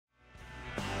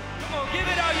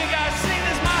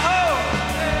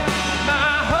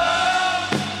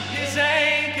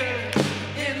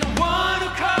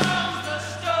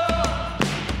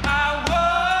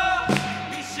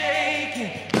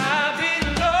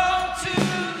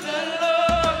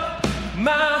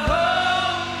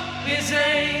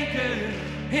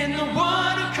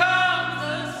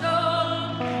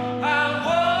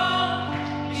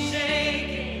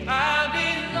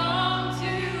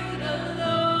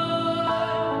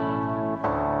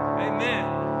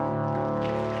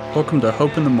Welcome to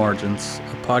Hope in the Margins,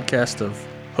 a podcast of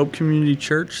Hope Community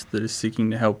Church that is seeking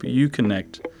to help you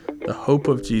connect the hope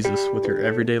of Jesus with your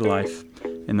everyday life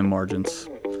in the margins.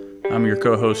 I'm your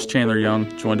co-host Chandler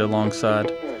Young, joined alongside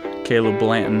Caleb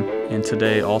Blanton, and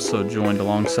today also joined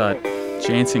alongside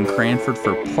Jansen Cranford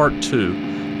for part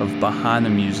 2 of Behind the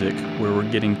Music, where we're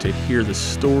getting to hear the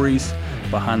stories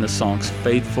behind the songs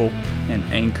Faithful and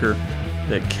Anchor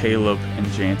that Caleb and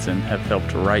Jansen have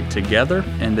helped write together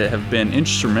and that have been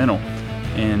instrumental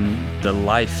in the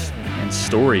life and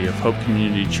story of Hope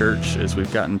Community Church as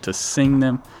we've gotten to sing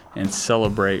them and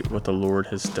celebrate what the Lord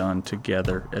has done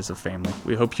together as a family.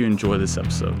 We hope you enjoy this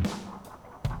episode.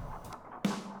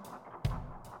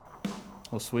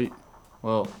 Well, sweet.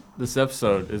 Well, this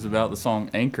episode is about the song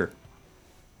Anchor.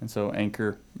 And so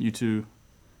Anchor, you two,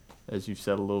 as you've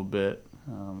said a little bit,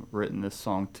 written this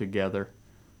song together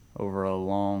over a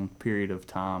long period of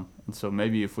time. And so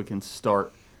maybe if we can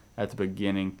start at the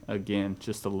beginning again,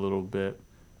 just a little bit.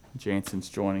 Jansen's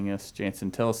joining us.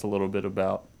 Jansen, tell us a little bit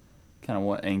about kind of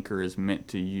what Anchor is meant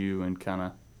to you and kind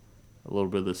of a little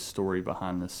bit of the story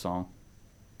behind this song.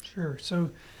 Sure.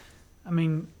 So,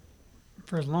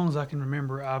 for as long as I can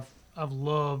remember, I've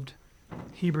loved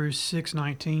Hebrews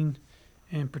 6:19,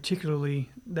 and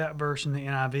particularly that verse in the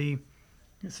NIV.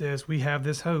 It says, "We have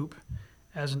this hope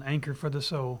as an anchor for the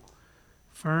soul,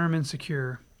 firm and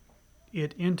secure.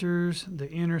 It enters the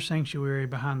inner sanctuary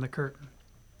behind the curtain."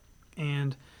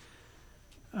 And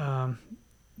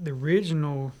the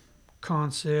original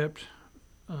concept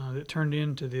that turned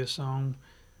into this song,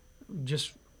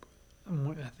 just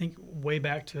I think way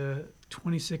back to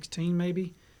 2016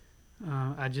 maybe.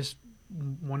 I just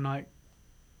one night,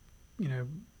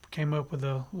 came up with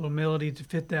a little melody to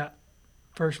fit that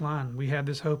first line. We have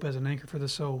this hope as an anchor for the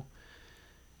soul.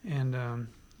 And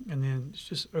then it's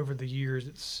just over the years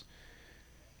it's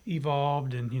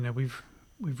evolved, and we've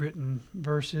written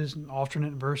verses and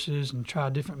alternate verses and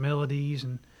tried different melodies,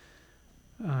 and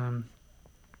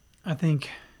I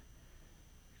think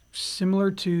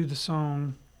similar to the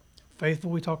song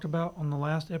Faithful we talked about on the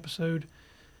last episode,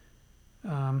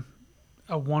 I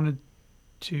wanted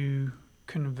to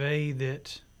convey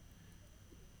that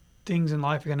things in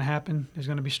life are going to happen. There's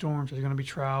going to be storms, there's going to be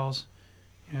trials.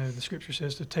 The scripture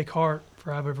says to take heart,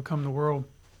 for I've overcome the world.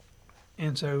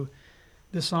 And so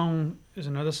this song is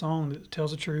another song that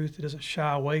tells the truth. It doesn't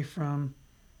shy away from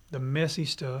the messy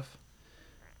stuff,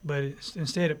 but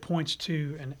instead it points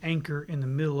to an anchor in the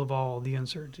middle of all the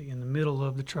uncertainty, in the middle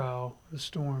of the trial, the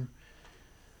storm.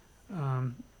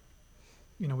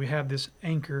 We have this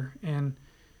anchor, and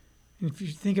if you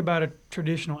think about a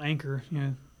traditional anchor,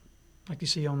 like you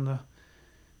see on the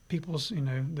people's,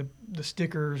 the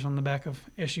stickers on the back of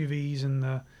SUVs and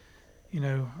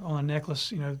on a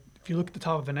necklace, if you look at the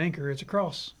top of an anchor, it's a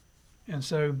cross. And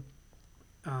so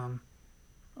I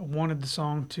wanted the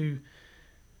song to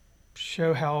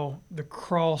show how the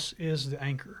cross is the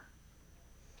anchor.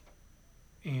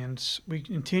 And we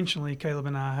intentionally, Caleb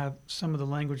and I, have some of the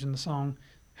language in the song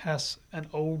has an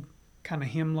old kind of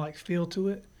hymn-like feel to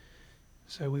it.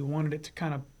 So we wanted it to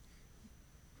kind of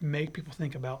make people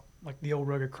think about like the old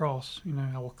rugged cross.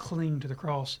 I will cling to the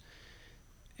cross.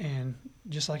 And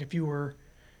just like if you were,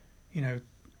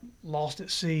 lost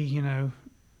at sea,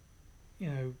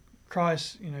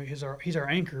 Christ, he's our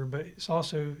anchor, but it's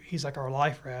also, he's like our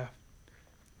life raft,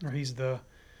 or he's the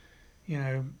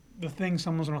thing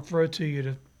someone's going to throw to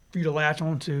you for you to latch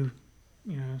onto,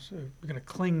 so we're going to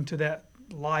cling to that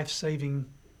life-saving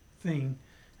thing.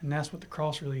 And that's what the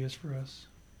cross really is for us.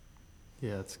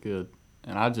 Yeah, it's good.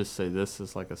 And I just say this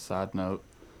as like a side note.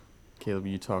 Caleb,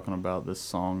 you talking about this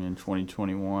song in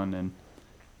 2021,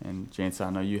 and Jansen, I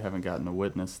know you haven't gotten to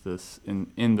witness this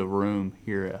in the room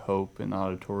here at Hope in the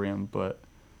auditorium, but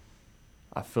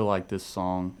I feel like this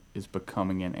song is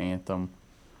becoming an anthem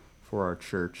for our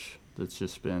church that's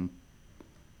just been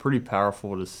pretty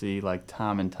powerful to see, like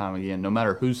time and time again, no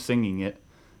matter who's singing it,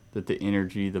 that the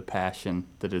energy, the passion,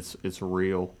 that it's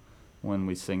real when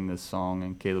we sing this song.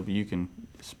 And Caleb, you can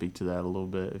speak to that a little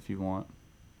bit if you want.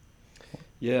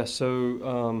 Yeah,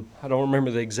 so I don't remember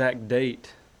the exact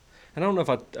date. And I don't know if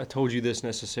I told you this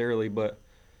necessarily, but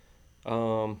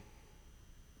so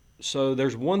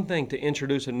there's one thing to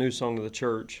introduce a new song to the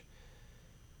church,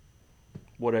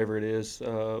 whatever it is.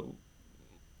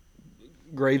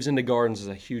 Graves into Gardens is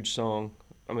a huge song,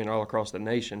 all across the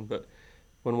nation, but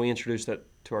when we introduce that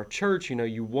to our church,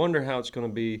 you wonder how it's going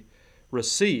to be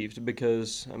received,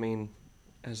 because,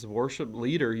 as the worship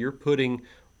leader, you're putting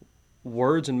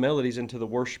words and melodies into the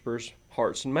worshipers'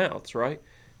 hearts and mouths, right?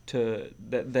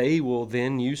 That they will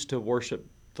then use to worship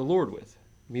the Lord with.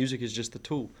 Music is just the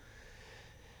tool.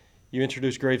 You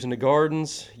introduce Graves into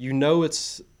Gardens. You know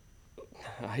it's,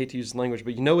 I hate to use the language,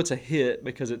 but you know it's a hit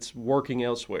because it's working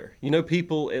elsewhere. You know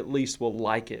people at least will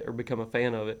like it or become a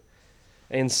fan of it.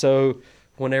 And so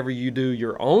whenever you do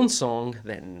your own song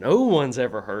that no one's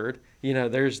ever heard,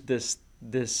 there's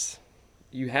this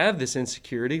you have this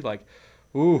insecurity like,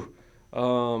 ooh,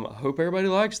 I hope everybody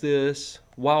likes this.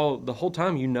 While the whole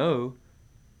time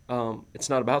it's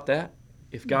not about that.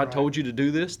 If God Right. told you to do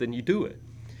this, then you do it.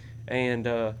 And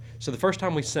so the first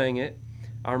time we sang it,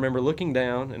 I remember looking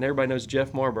down, and everybody knows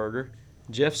Jeff Marburger.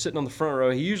 Jeff's sitting on the front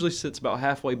row. He usually sits about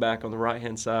halfway back on the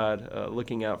right-hand side,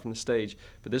 looking out from the stage.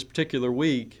 But this particular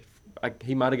week,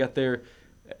 he might have got there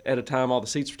at a time all the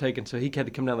seats were taken, so he had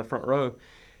to come down the front row.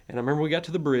 And I remember we got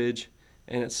to the bridge,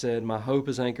 and it said, "My hope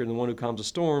is anchored in the one who calms the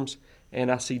storms." And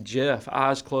I see Jeff,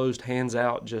 eyes closed, hands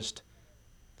out, just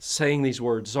saying these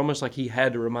words. It's almost like he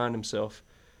had to remind himself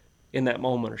in that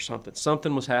moment or something.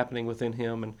 Something was happening within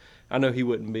him, and I know he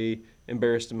wouldn't be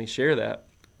embarrassed to me share that.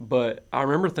 But I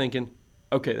remember thinking,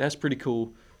 okay, that's pretty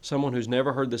cool. Someone who's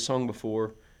never heard this song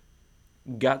before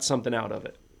got something out of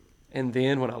it. And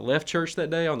then when I left church that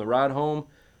day on the ride home,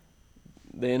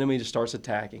 the enemy just starts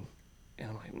attacking. And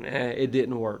I'm like, nah, it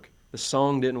didn't work. The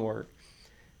song didn't work.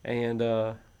 And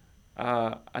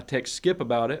I text Skip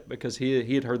about it because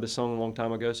he had heard the song a long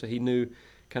time ago, so he knew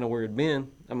kind of where it'd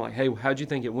been. I'm like, hey, how'd you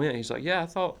think it went? He's like, yeah, I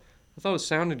thought it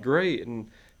sounded great, and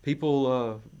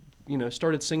people,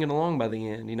 started singing along by the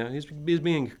end. He's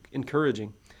being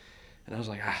encouraging, and I was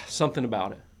like, something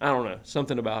about it. I don't know,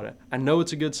 something about it. I know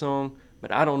it's a good song,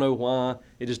 but I don't know why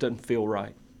it just doesn't feel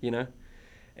right,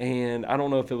 And I don't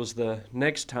know if it was the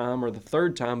next time or the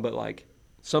third time, but like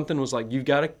something was like, you've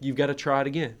got to try it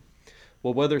again.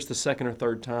 Well, whether it's the second or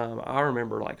third time, I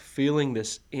remember like feeling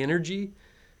this energy.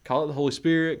 Call it the Holy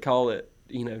Spirit, call it,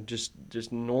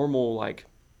 just normal like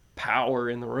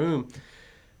power in the room.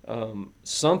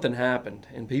 Something happened,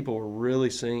 and people were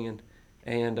really singing.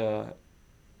 And, from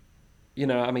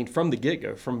the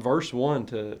get-go, from verse 1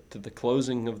 to the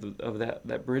closing of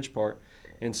that bridge part.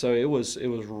 And so it was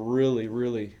really,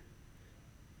 really,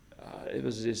 it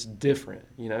was just different,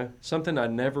 something I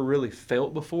never really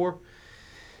felt before.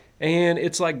 And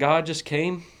it's like God just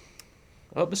came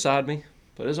up beside me,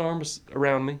 put his arms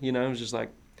around me, it was just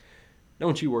like,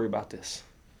 don't you worry about this.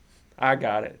 I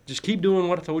got it. Just keep doing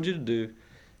what I told you to do.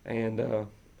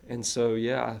 And so,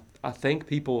 yeah, I think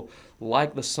people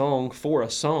like the song for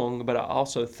a song, but I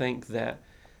also think that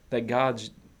God's,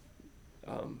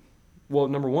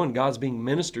 number one, God's being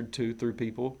ministered to through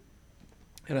people.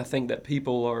 And I think that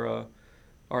people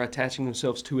are attaching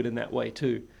themselves to it in that way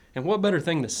too. And what better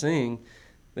thing to sing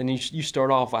than you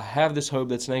start off, I have this hope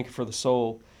that's an anchor for the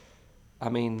soul. I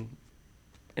mean,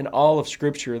 in all of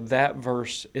Scripture, that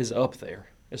verse is up there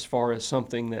as far as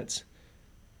something that's,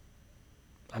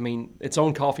 it's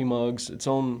on coffee mugs, it's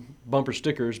on bumper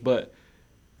stickers, but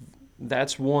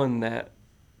that's one that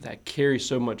carries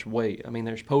so much weight.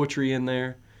 There's poetry in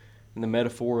there and the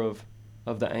metaphor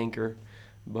of the anchor.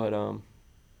 But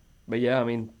yeah,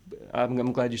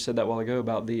 I'm glad you said that a while ago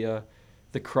about the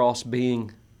cross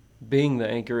being the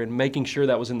anchor and making sure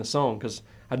that was in the song, because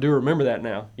I do remember that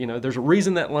now. There's a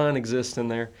reason that line exists in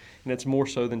there, and it's more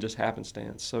so than just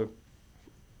happenstance.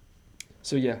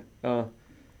 So yeah,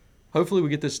 hopefully we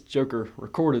get this Joker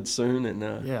recorded soon.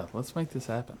 And yeah, let's make this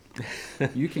happen.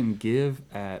 You can give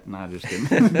at... Nah, just kidding.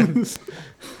 There's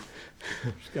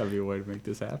got to be a way to make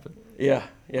this happen. Yeah.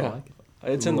 I like it.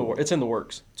 It's in the works. It's in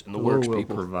the works, will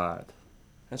people. Provide.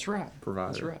 That's right.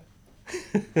 Provider. That's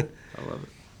right. I love it.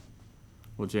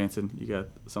 Well, Jansen, you got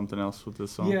something else with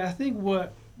this song? Yeah, I think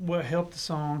what helped the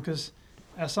song, because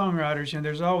as songwriters,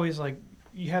 there's always like,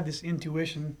 you have this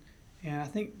intuition, and I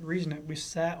think the reason that we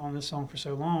sat on this song for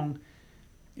so long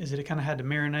is that it kind of had to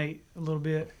marinate a little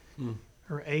bit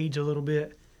or age a little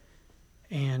bit.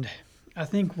 And I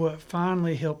think what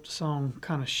finally helped the song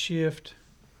kind of shift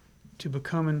to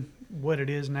becoming what it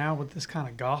is now with this kind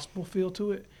of gospel feel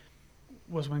to it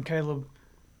was when Caleb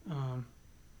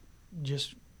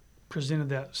just presented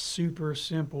that super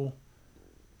simple,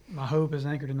 my hope is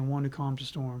anchored in the one who calms the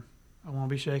storm. I won't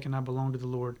be shaken, I belong to the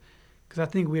Lord. Because I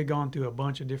think we had gone through a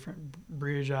bunch of different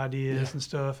bridge ideas and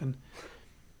stuff. And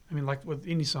like with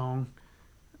any song,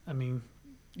 if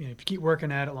you keep working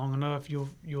at it long enough, you'll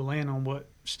land on what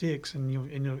sticks,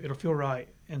 and it'll feel right.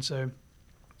 And so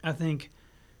I think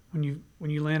when you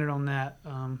landed on that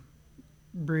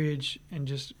bridge and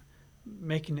just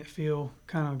making it feel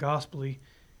kind of gospel-y,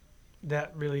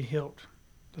 that really helped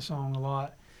the song a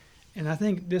lot. And I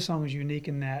think this song is unique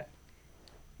in that,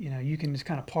 you can just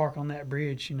kind of park on that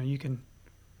bridge. You can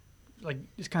like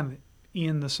just kind of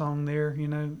end the song there.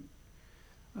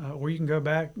 or you can go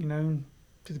back,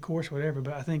 to the chorus or whatever.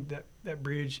 But I think that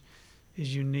bridge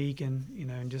is unique, and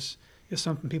and just it's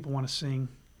something people want to sing.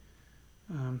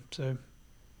 So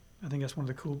I think that's one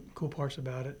of the cool parts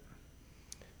about it.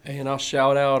 And I'll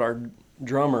shout out our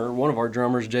drummer, one of our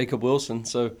drummers, Jacob Wilson.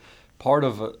 So part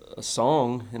of a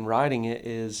song and writing it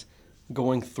is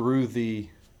going through the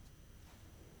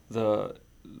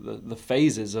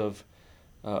phases of,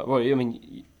 what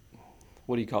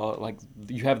do you call it? Like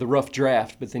you have the rough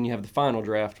draft, but then you have the final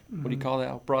draft. Mm-hmm. What do you call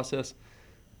that process?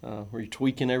 Where you're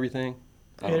tweaking everything?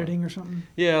 Editing or something?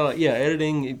 Yeah,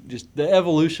 editing, just the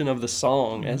evolution of the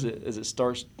song as it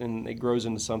starts and it grows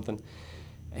into something.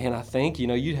 And I think,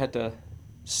 you'd have to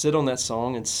sit on that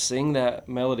song and sing that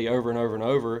melody over and over and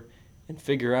over and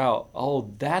figure out,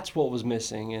 that's what was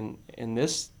missing. And in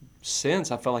this sense,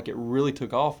 I felt like it really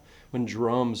took off when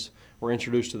drums were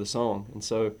introduced to the song. And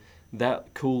so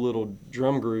that cool little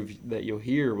drum groove that you'll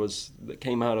hear that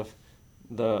came out of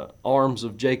the arms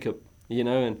of Jacob,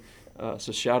 and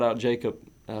so shout out Jacob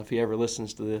if he ever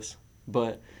listens to this.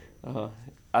 But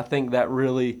I think that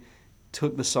really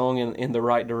took the song in the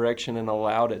right direction and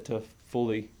allowed it to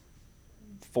fully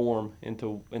form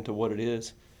into what it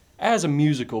is as a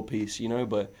musical piece,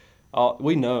 but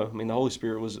we know, the Holy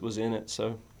Spirit was in it,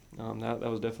 so that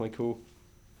was definitely cool.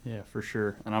 Yeah, for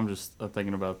sure. And I'm just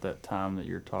thinking about that time that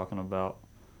you're talking about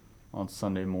on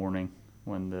Sunday morning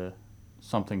when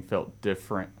something felt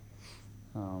different.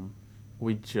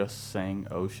 We just sang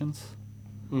Oceans,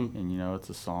 and it's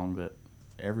a song that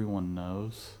everyone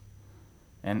knows,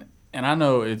 and I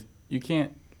know we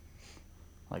can't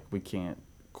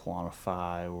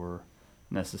quantify or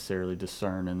necessarily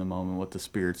discern in the moment what the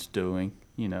Spirit's doing.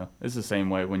 It's the same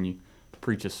way when you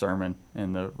preach a sermon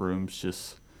and the room's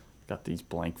just got these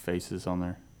blank faces on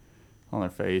their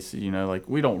face.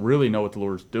 We don't really know what the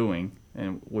Lord's doing,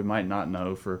 and we might not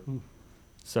know for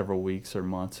several weeks or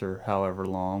months or however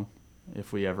long,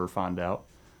 if we ever find out.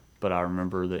 But I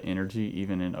remember the energy,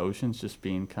 even in Oceans, just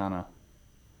being kind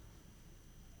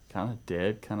of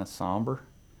dead, kind of somber.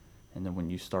 And then when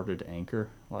you started to anchor,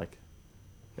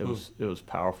 it was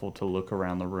powerful to look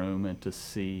around the room and to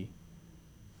see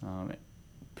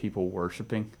people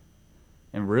worshiping.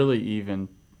 And really, even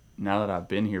now that I've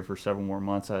been here for several more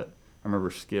months, I remember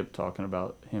Skip talking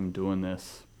about him doing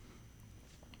this,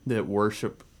 that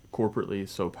worship corporately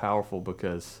is so powerful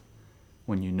because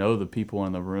when you know the people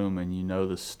in the room and you know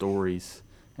the stories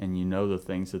and you know the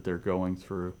things that they're going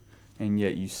through, and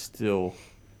yet you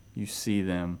see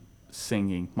them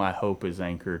singing, "My hope is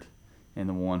anchored in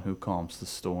the one who calms the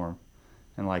storm."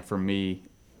 And for me,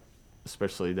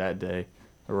 especially that day,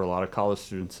 there were a lot of college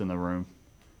students in the room,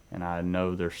 and I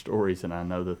know their stories and I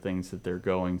know the things that they're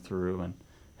going through and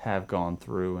have gone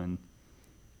through, and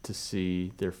to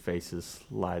see their faces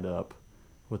light up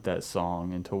with that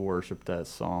song and to worship that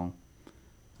song,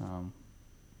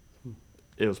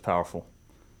 it was powerful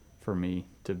for me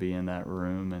to be in that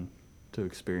room and to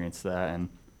experience that. And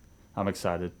I'm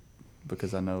excited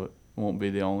because I know it won't be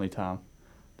the only time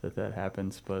that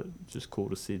happens, but it's just cool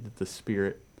to see that the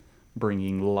Spirit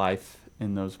bringing life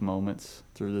in those moments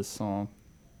through this song.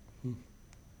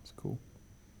 It's cool.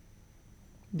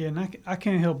 Yeah, and I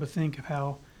can't help but think of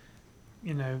how,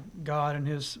 God and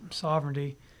His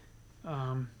sovereignty,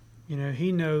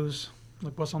 He knows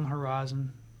what's on the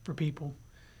horizon for people,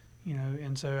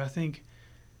 and so I think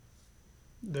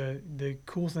the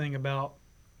cool thing about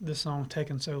this song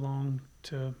taking so long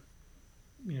to,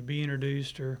 be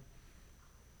introduced or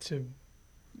to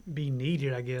be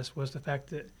needed, I guess, was the fact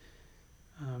that,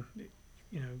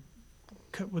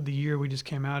 with the year we just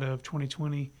came out of,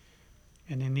 2020,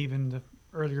 and then even the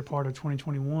earlier part of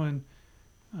 2021,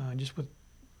 just with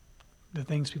the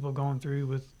things people have gone through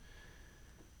with,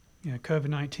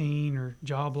 COVID-19 or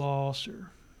job loss or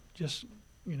just,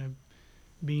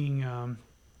 being,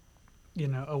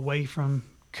 away from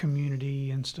community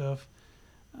and stuff,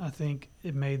 I think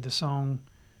it made the song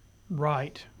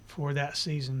right for that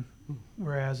season.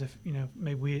 Whereas if,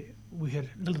 maybe we had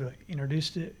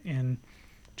introduced it in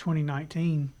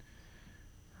 2019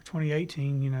 or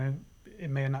 2018, it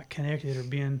may have not connected or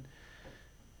been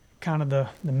kind of the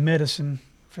medicine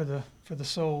for the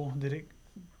soul that it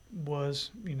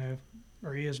was,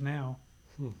 or is now.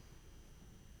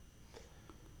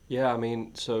 Yeah,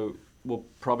 so we'll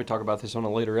probably talk about this on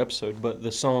a later episode, but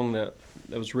the song that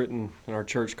was written in our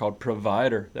church called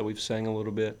Provider that we've sang a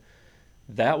little bit,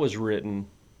 that was written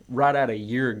right at a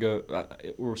year ago.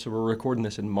 So we're recording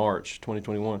this in March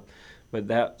 2021, but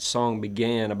that song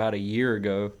began about a year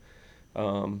ago,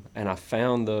 and I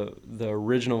found the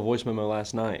original voice memo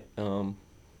last night.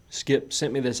 Skip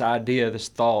sent me this idea, this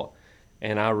thought,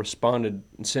 and I responded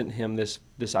and sent him this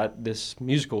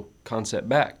musical concept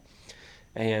back,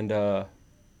 and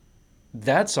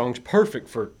that song's perfect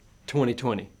for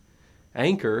 2020.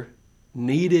 Anchor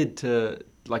needed to,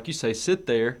 like you say, sit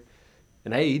there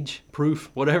and age,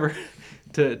 proof, whatever,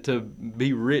 to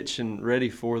be rich and ready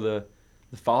for the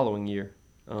following year.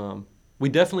 We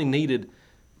definitely needed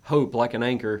hope like an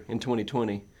anchor in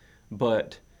 2020,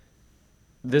 but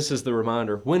this is the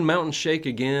reminder. When mountains shake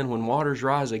again, when waters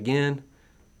rise again,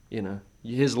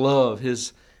 His love,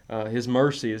 His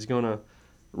mercy is going to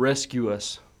rescue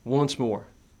us once more,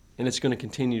 and it's going to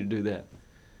continue to do that.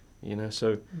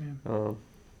 So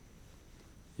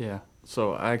Yeah.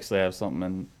 So I actually have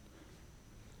something,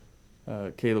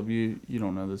 and Caleb, you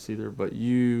don't know this either, but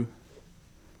you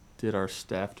did our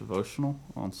staff devotional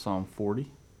on Psalm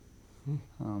 40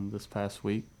 this past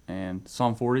week, and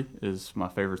Psalm 40 is my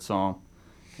favorite psalm,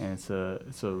 and it's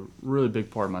a really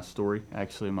big part of my story.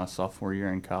 Actually, my sophomore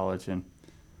year in college, and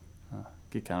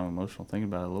get kind of emotional thinking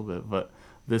about it a little bit. But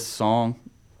this song,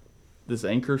 this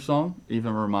anchor song,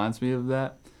 even reminds me of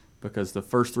that, because the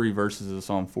first 3 verses of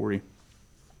Psalm 40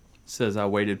 says, "I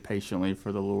waited patiently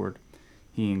for the Lord.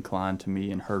 He inclined to me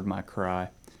and heard my cry.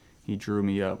 He drew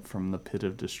me up from the pit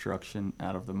of destruction,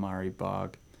 out of the miry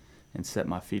bog, and set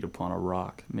my feet upon a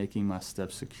rock, making my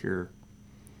steps secure.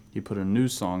 He put a new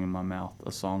song in my mouth,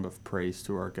 a song of praise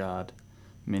to our God.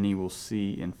 Many will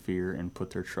see and fear and put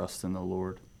their trust in the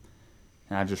Lord."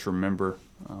 And I just remember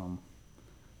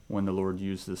when the Lord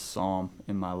used this psalm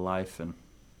in my life, and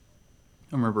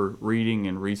I remember reading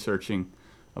and researching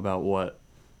about what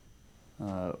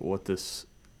this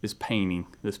is painting,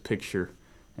 this picture.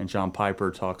 And John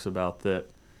Piper talks about that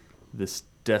this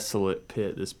desolate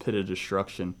pit, this pit of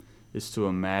destruction, is to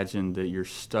imagine that you're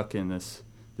stuck in this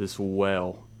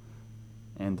well,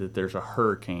 and that there's a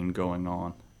hurricane going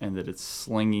on, and that it's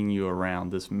slinging you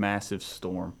around, this massive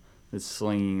storm that's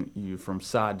slinging you from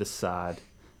side to side.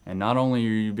 And not only are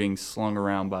you being slung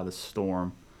around by the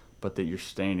storm, but that you're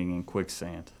standing in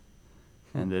quicksand.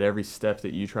 And that every step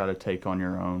that you try to take on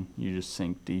your own, you just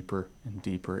sink deeper and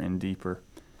deeper and deeper.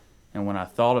 And when I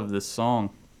thought of this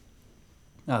song,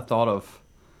 I thought of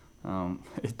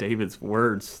David's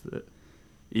words, that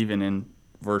even in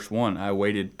verse 1, I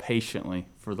waited patiently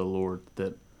for the Lord.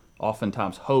 That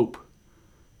oftentimes hope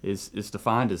is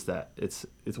defined as that. It's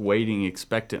waiting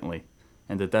expectantly.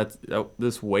 And that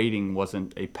this waiting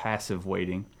wasn't a passive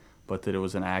waiting, but that it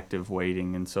was an active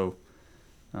waiting. And so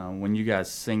when you guys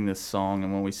sing this song,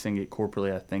 and when we sing it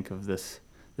corporately, I think of this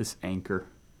anchor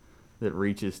that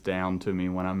reaches down to me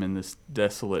when I'm in this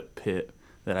desolate pit,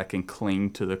 that I can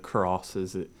cling to the cross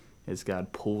as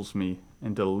God pulls me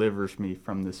and delivers me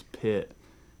from this pit,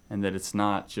 and that it's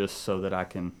not just so that I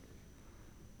can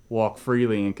walk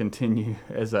freely and continue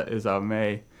as I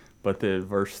may, but that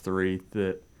verse 3,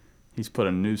 that He's put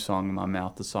a new song in my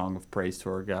mouth, the song of praise to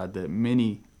our God, that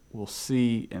many will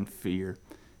see and fear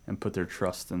and put their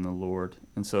trust in the Lord.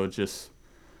 And so just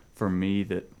for me,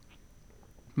 that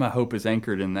my hope is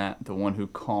anchored in that, the one who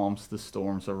calms the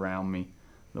storms around me,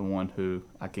 the one who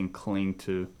I can cling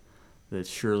to, that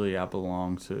surely I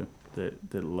belong to,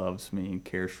 that loves me and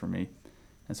cares for me.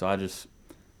 And so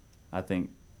I think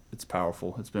it's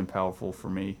powerful. It's been powerful for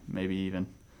me. Maybe even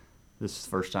this is the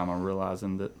first time I'm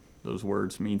realizing that those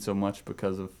words mean so much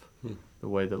because of the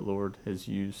way that Lord has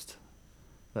used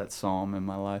that psalm in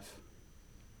my life.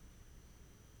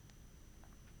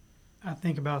 I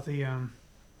think about the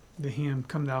hymn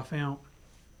 "Come Thou Fount,"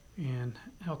 and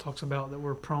how it talks about that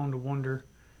we're prone to wander,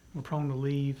 we're prone to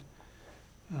leave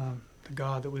the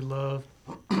God that we love.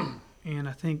 And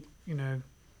I think,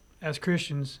 as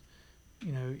Christians,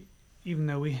 even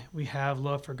though we have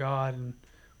love for God, and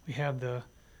we have the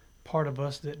part of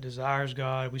us that desires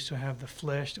God, we still have the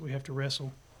flesh that we have to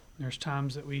wrestle. There's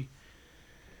times that we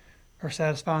are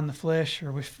satisfying the flesh,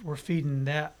 or we're feeding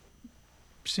that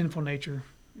sinful nature,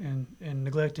 and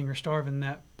neglecting or starving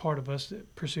that part of us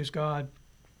that pursues God.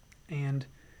 And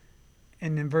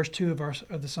in verse 2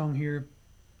 of the song here,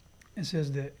 it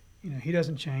says that He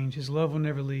doesn't change. His love will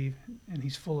never leave, and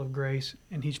He's full of grace,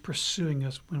 and He's pursuing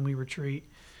us when we retreat.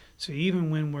 So even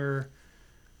when we're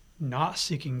not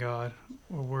seeking God,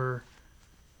 or we're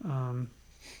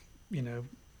in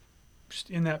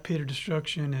that pit of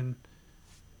destruction and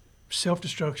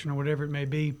self-destruction, or whatever it may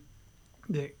be,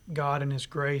 that God in His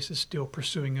grace is still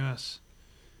pursuing us.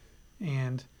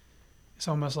 And it's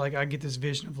almost like I get this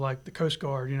vision of like the Coast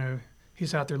Guard,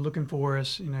 He's out there looking for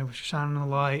us, shining a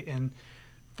light and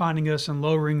finding us and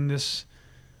lowering this,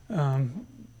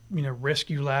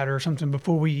 rescue ladder or something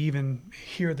before we even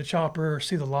hear the chopper or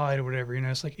see the light or whatever.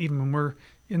 It's like even when we're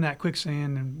in that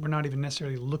quicksand, and we're not even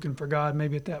necessarily looking for God.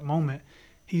 Maybe at that moment,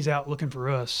 He's out looking for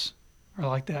us, or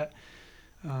like that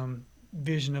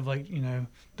vision of like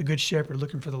the good shepherd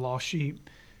looking for the lost sheep.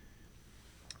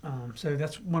 So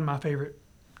that's one of my favorite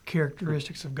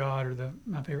characteristics of God, or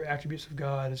my favorite attributes of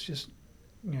God. Is just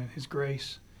His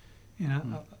grace,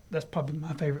 and that's probably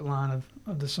my favorite line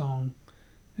of the song,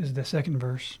 is the second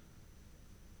verse.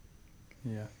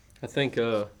 Yeah. I think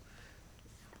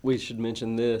we should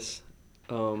mention this.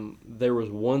 There was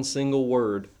one single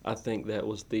word, I think, that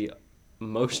was the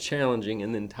most challenging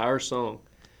in the entire song.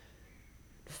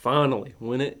 Finally,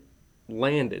 when it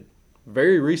landed,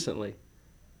 very recently,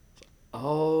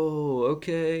 oh,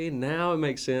 okay, now it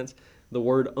makes sense. The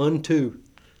word unto.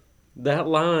 That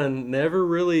line never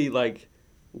really,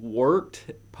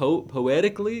 worked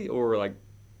poetically or,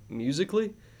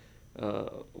 musically.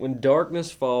 When darkness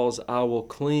falls, I will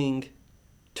cling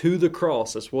to the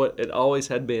cross. That's what it always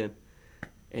had been.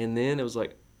 And then it was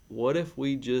like, what if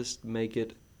we just make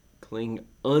it cling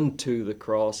unto the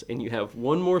cross, and you have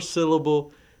one more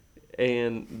syllable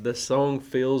and the song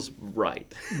feels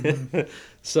right. Mm-hmm.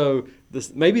 So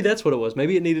maybe that's what it was.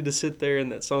 Maybe it needed to sit there,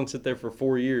 and that song sit there for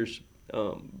 4 years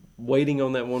waiting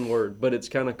on that one word. But it's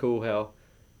kind of cool how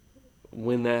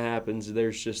when that happens,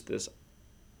 there's just this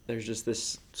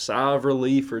sigh of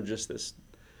relief, or just this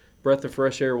breath of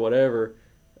fresh air, whatever.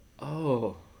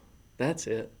 Oh, that's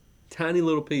it. Tiny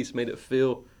little piece made it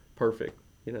feel perfect,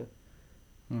 I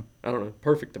don't know,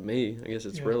 perfect to me. I guess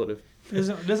it's relative.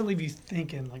 It doesn't leave you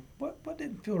thinking, what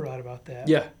didn't feel right about that?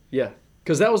 Yeah.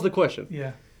 Because that was the question.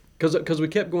 Yeah. Because we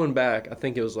kept going back. I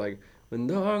think it was when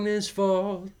darkness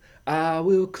falls, I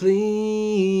will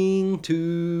cling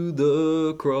to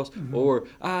the cross, or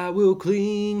I will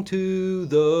cling to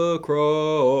the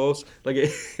cross.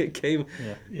 It came.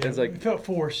 Yeah. It's it felt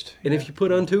forced. And if you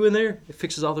put unto in there, it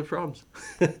fixes all the problems.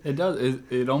 It does.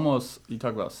 It almost, you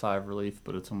talk about sigh of relief,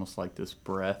 but it's almost like this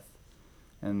breath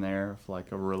in there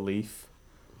of a relief.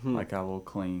 I will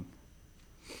cling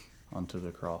onto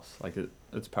the cross.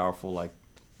 It's powerful,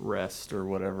 rest or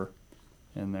whatever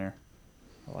in there.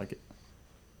 I like it.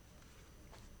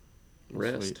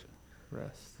 Rest. Sweet.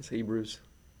 Rest. It's Hebrews.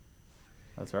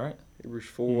 That's right. Hebrews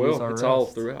 4. Well, it's all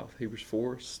throughout. Hebrews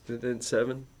 4, then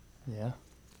 7. Yeah.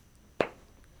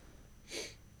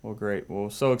 Well, great. Well,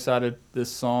 so excited. This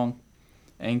song,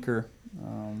 Anchor,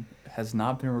 has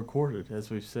not been recorded, as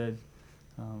we've said,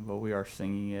 but we are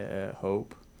singing it at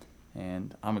Hope,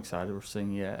 and I'm excited. We're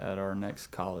singing it at our next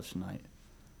college night.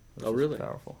 Oh, really?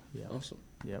 Powerful. Yeah. Awesome.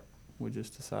 Yep. We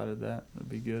just decided that. That'd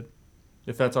be good.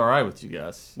 If that's all right with you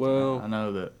guys. Well, I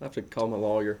know that. I have to call my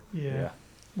lawyer. Yeah.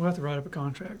 We'll have to write up a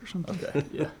contract or something. Okay.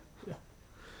 Yeah.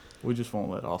 We just won't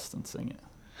let Austin sing it.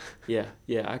 Yeah.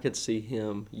 I could see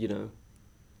him,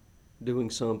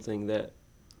 doing something that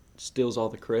steals all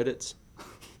the credits.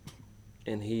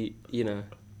 And he,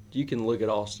 you can look at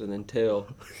Austin and tell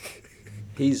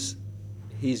he's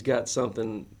got some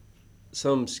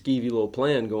skeevy little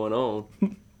plan going on.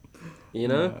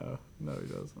 No, he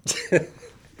doesn't.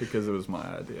 Because it was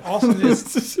my idea.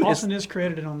 Austin is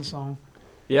credited on the song.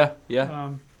 Yeah.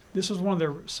 This was one of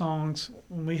their songs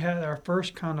when we had our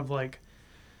first kind of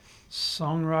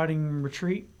songwriting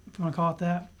retreat, if you want to call it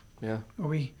that. Yeah. Where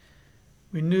we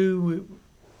knew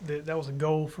that was a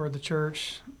goal for the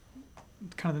church.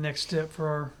 Kind of the next step for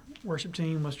our worship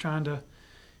team was trying to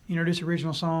introduce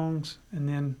original songs and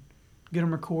then get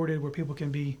them recorded where people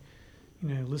can be,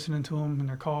 listening to them in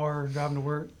their car, driving to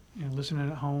work, listening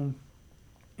at home.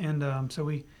 And so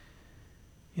we,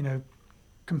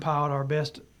 compiled our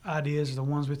best ideas, the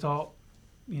ones we thought,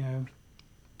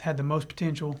 had the most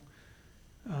potential,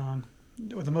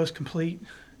 or the most complete.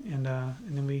 And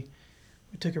then we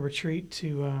took a retreat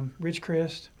to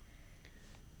Ridgecrest,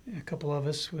 a couple of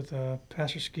us with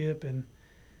Pastor Skip, and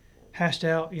hashed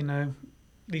out,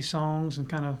 these songs and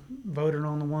kind of voted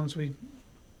on the ones we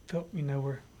felt,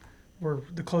 were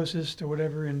the closest or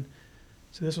whatever. And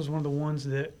so this was one of the ones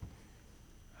that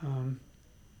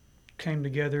came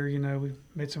together. We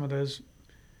made some of those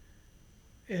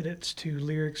edits to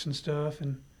lyrics and stuff,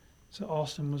 and so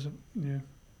Austin was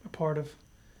a part of.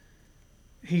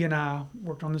 He and I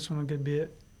worked on this one a good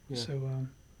bit. Yeah. So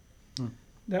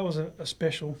that was a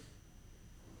special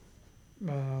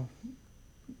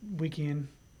weekend,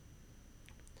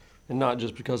 and not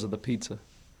just because of the pizza.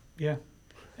 Yeah.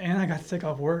 And I got to take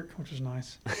off work, which was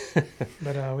nice.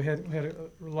 But we had a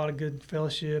lot of good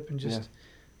fellowship, and just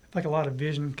a lot of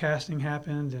vision casting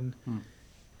happened, and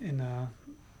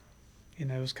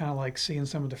it was kind of like seeing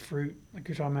some of the fruit, like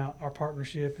you're talking about our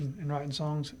partnership and writing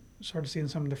songs. Started seeing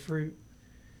some of the fruit,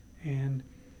 and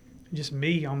just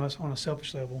me almost on a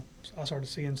selfish level. So I started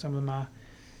seeing some of my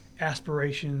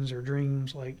aspirations or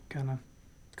dreams like kind of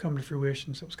come to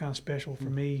fruition. So it was kind of special for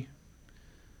me.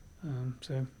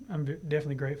 So I'm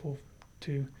definitely grateful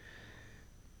to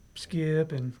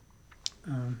Skip and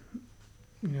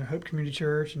Hope Community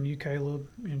Church and you, Caleb,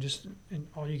 and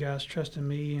all you guys trusting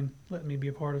me and letting me be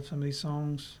a part of some of these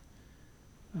songs,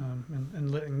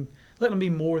 and letting them be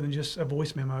more than just a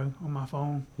voice memo on my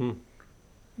phone.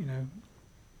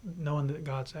 Knowing that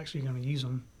God's actually going to use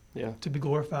them to be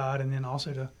glorified, and then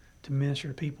also to minister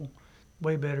to people.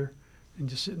 Way better than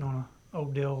just sitting on an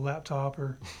old Dell laptop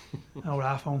or an old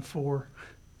iPhone 4.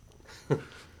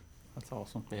 That's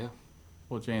awesome. Yeah.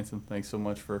 Well, Jansen, thanks so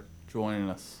much for joining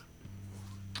us.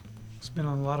 It's been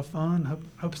a lot of fun.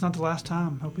 Hope it's not the last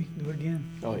time. Hope we can do it again.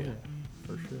 Oh, yeah.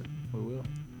 For sure. We will.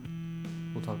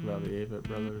 We'll talk about the Avett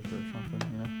Brothers or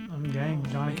something, I'm game.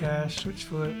 Johnny Cash,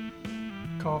 Switchfoot,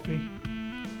 coffee,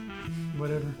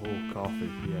 whatever. Oh,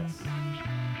 coffee, yes.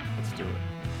 Let's do it.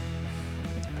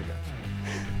 I got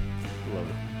you. Love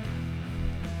it.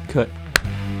 Cut.